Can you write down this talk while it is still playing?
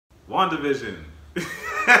WandaVision.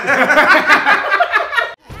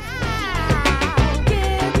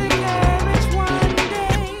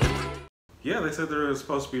 Yeah, they said they're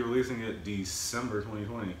supposed to be releasing it December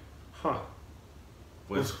 2020. Huh.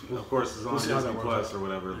 Which, of course, is on Disney Plus or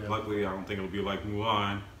whatever. Yeah. Luckily, I don't think it'll be like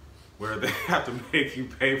Mulan, where they have to make you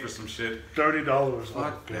pay for some shit. $30.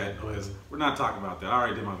 Fuck that noise. We're not talking about that. I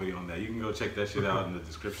already did my video on that. You can go check that shit out in the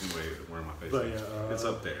description where my face is. Yeah, it's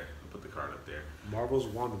up there. I'll put the card up there. Marvel's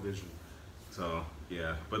WandaVision. So,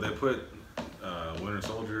 yeah. But they put Winter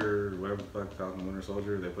Soldier, whatever the fuck, Falcon Winter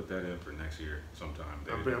Soldier, they put that in for next year sometime.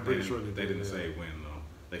 I'm pretty sure they didn't say when, though.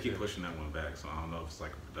 They keep pushing that one back, so I don't know if it's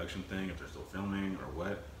like a production thing, if they're still filming or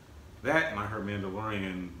what. That, and I heard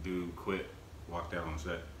Mandalorian dude walked out on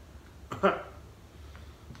set.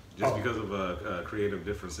 Just because of creative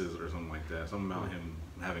differences or something like that. Something about him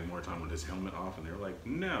having more time with his helmet off, and they were like,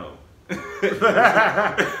 no.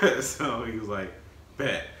 So he was like,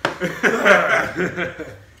 bet.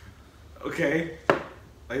 Okay.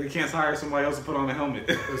 Like, you can't hire somebody else to put on a helmet.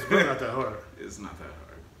 It's really not that hard. It's not that hard.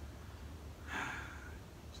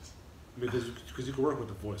 Because you can work with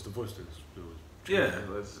the voice. The voice thing is yeah,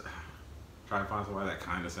 let's try to find somebody that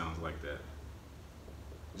kind of sounds like that.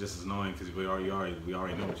 Just as annoying because we already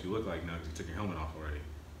know what you look like now because you took your helmet off already.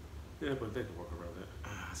 Yeah, but they can work around that.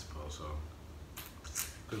 I suppose so.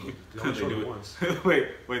 They only showed it once. wait,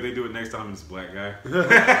 they do it next time and it's a black guy.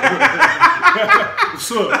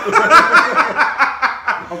 What's up?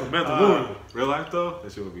 I'm the Mandalorian. Real life though,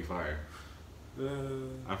 that shit would be fire.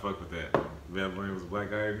 I fuck with that. Mandalorian was a black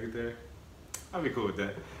guy and get there. I'd be cool with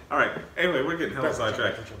that. All right. Anyway, we're getting hella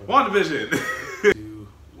sidetracked. WandaVision. 2,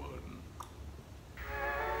 1.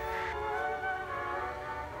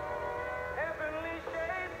 Heavenly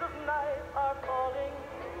shades of night are falling.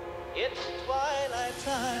 It's twilight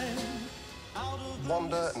time.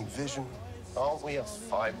 Wanda and Vision, aren't we a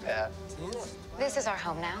five-pair? This is our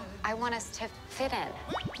home now. I want us to fit in.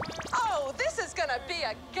 Oh, this is gonna be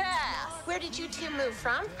a gas. Where did you two move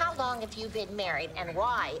from? How long have you been married, and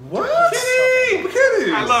why? What?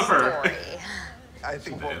 McKinney! I love her. I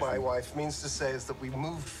think what my wife means to say is that we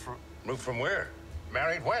moved from... Moved from where?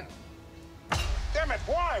 Married when? Damn it,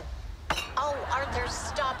 why? Oh, Arthur,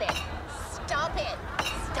 stop it. Stop it.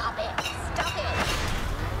 Stop it. Stop it.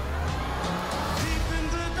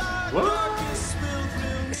 What?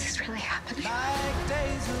 Is this really happening? Like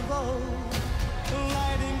days of old,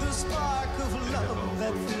 lighting the spark of love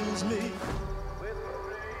that fills me.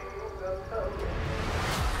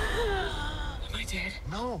 Am I dead?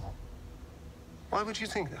 No. Why would you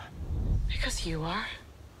think that? Because you are.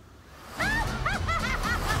 That's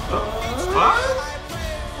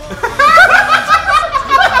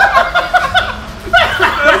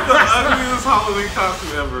the ugliest Halloween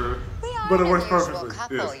costume ever. But it works perfectly.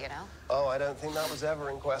 Couple, Yes. you know. Oh, I don't think that was ever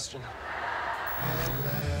in question.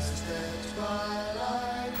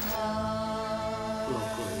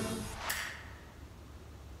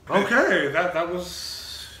 Okay, that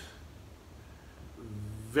was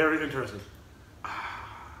very interesting. I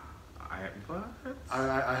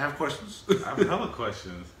have questions. I have hella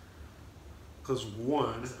questions. Because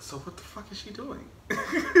one, So what the fuck is she doing?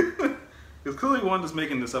 Because clearly Wanda's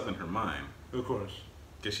making this up in her mind. of course,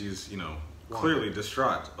 Because she's, clearly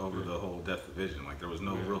distraught over the whole death of Vision. Like, there was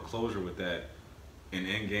no real closure with that in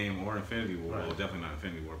Endgame or Infinity War. Right. Well, definitely not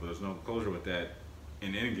Infinity War, but there's no closure with that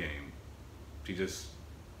in Endgame.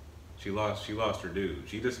 She lost her dude.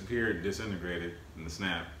 She disappeared, disintegrated in the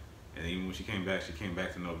snap. And even when she came back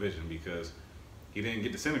to no Vision because he didn't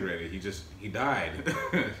get disintegrated. He died.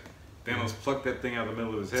 Thanos plucked that thing out of the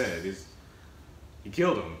middle of his head. He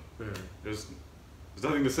killed him. yeah. There's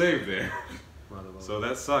nothing to save there. So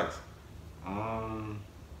that sucks.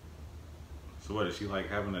 So what, is she like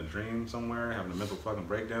having a dream somewhere, having a mental fucking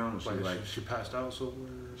breakdown? She passed out somewhere?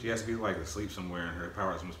 She has to be like asleep somewhere and her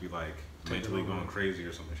powers must be like mentally going crazy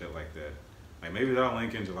or some shit like that. Like maybe that'll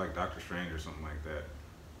link into like Doctor Strange or something like that.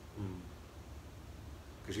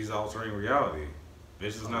 Because she's altering reality.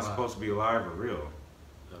 Vision's not supposed to be alive or real.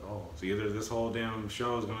 At all. So either this whole damn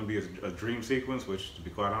show is going to be a dream sequence, which to be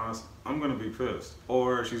quite honest, I'm going to be pissed.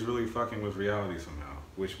 Or she's really fucking with reality somehow,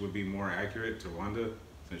 which would be more accurate to Wanda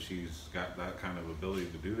since she's got that kind of ability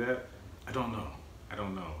to do that. I don't know.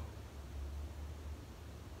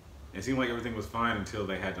 It seemed like everything was fine until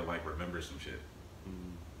they had to like remember some shit.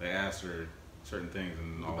 They asked her certain things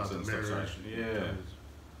and all of a sudden stuff started. Yeah.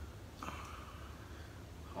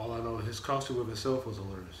 All I know, his costume of himself was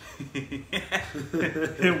hilarious.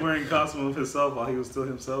 Him wearing costume of himself while he was still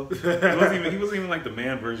himself. He wasn't even like the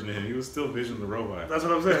man version of him. He was still Vision the robot. That's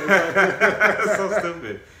what I'm saying. That's so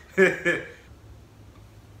stupid.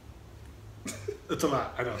 It's a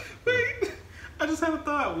lot. I know. Wait, I just had a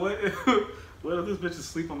thought. What if this bitch is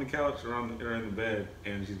asleep on the couch or in the bed,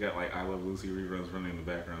 and she's got like I Love Lucy reruns running in the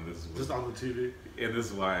background? This is Just on the TV. And this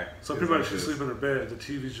is why. So pretty much she's sleeping in her bed. The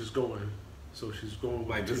TV's just going. So she's going with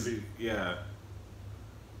like the this. TV. Yeah.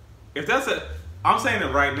 If that's I'm saying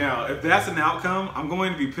it right now. If that's an outcome, I'm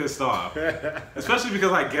going to be pissed off. Especially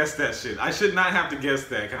because I guessed that shit. I should not have to guess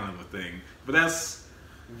that kind of a thing. But that's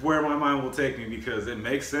where my mind will take me because it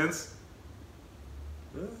makes sense.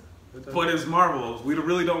 But it's Marvel. We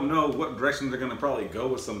really don't know what direction they're going to probably go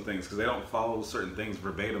with some things because they don't follow certain things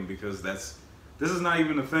verbatim because this is not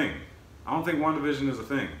even a thing. I don't think WandaVision is a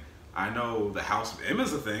thing. I know the House of M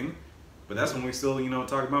is a thing. But that's when we still,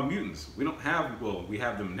 talk about mutants. We don't have, well, we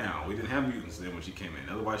have them now. We didn't have mutants then when she came in.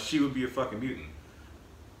 Otherwise, she would be a fucking mutant.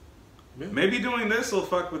 Yeah. Maybe doing this will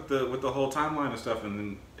fuck with the whole timeline and stuff, and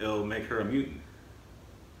then it'll make her a mutant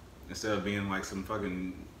instead of being like some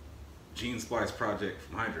fucking gene splice project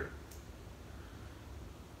from Hydra.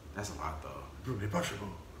 That's a lot, though. Impossible.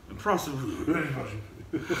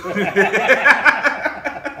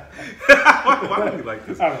 Why do we like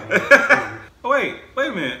this? I don't know. Oh, wait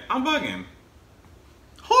a minute. I'm bugging.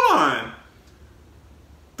 Hold on.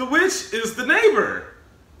 The witch is the neighbor.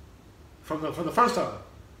 From the first time.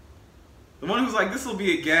 The one who's like, this will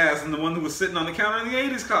be a gas, and the one who was sitting on the counter in the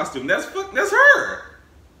 80s costume. That's her.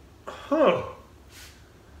 Huh.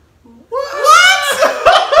 What?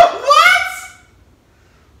 What?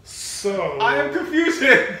 So. I am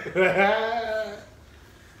confusion.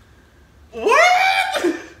 What?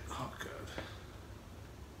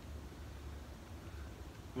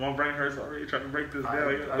 My brain hurts already trying to break this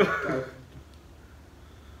down.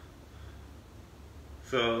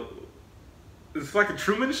 So, it's like a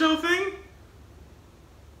Truman Show thing?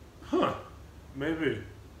 Huh. Maybe.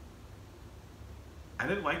 I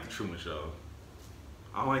didn't like the Truman Show.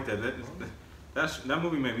 I don't like that. That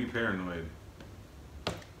movie made me paranoid.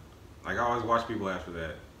 Like, I always watch people after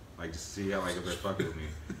that. Like, just to see how, like, if they're fucking with me.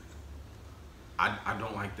 I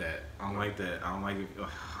don't like that. I don't like that. I don't like it.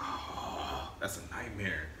 Oh, that's a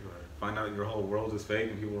nightmare. Right. Find out your whole world is fake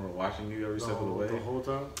and people are watching you every step of the way. The whole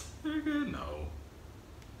time? They're good. No.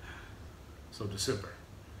 So December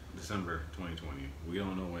 2020. We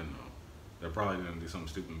don't know when though. They're probably gonna do something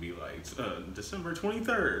stupid and be like December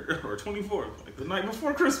 23rd or 24th, like the night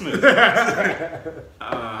before Christmas.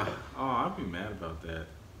 I'd be mad about that.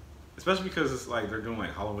 Especially because it's like they're doing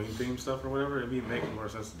like Halloween themed stuff or whatever. It'd be making more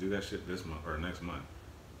sense to do that shit this month or next month.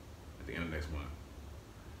 At the end of next month.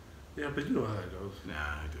 Yeah, but you know how it goes. Nah,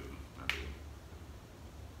 I do.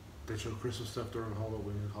 They show Christmas stuff during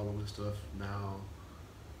Halloween stuff now.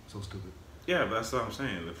 So stupid. Yeah, but that's what I'm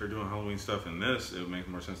saying. If they're doing Halloween stuff in this, it would make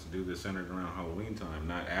more sense to do this centered around Halloween time,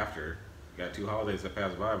 not after. You got 2 holidays that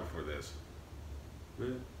passed by before this.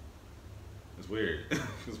 Yeah. It's weird.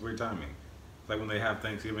 It's weird timing. It's like when they have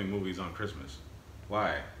Thanksgiving movies on Christmas.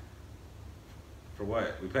 Why? For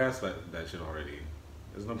what? We passed that shit already.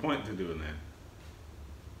 There's no point to doing that.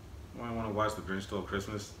 Why I want to watch The Grinch Stole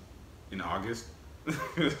Christmas in August?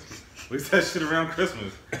 At least that shit around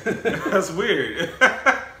Christmas. That's weird.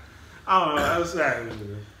 I don't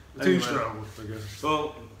know. Team strong, I guess.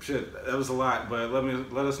 So shit, that was a lot, but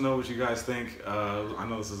let us know what you guys think. I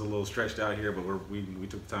know this is a little stretched out here, but we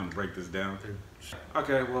took the time to break this down.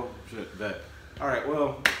 Okay, well, shit, that. All right,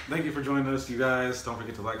 well, thank you for joining us, you guys. Don't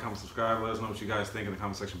forget to like, comment, subscribe. Let us know what you guys think in the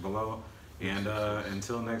comment section below. And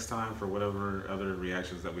until next time, for whatever other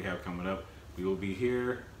reactions that we have coming up, we will be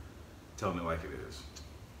here telling it like it is.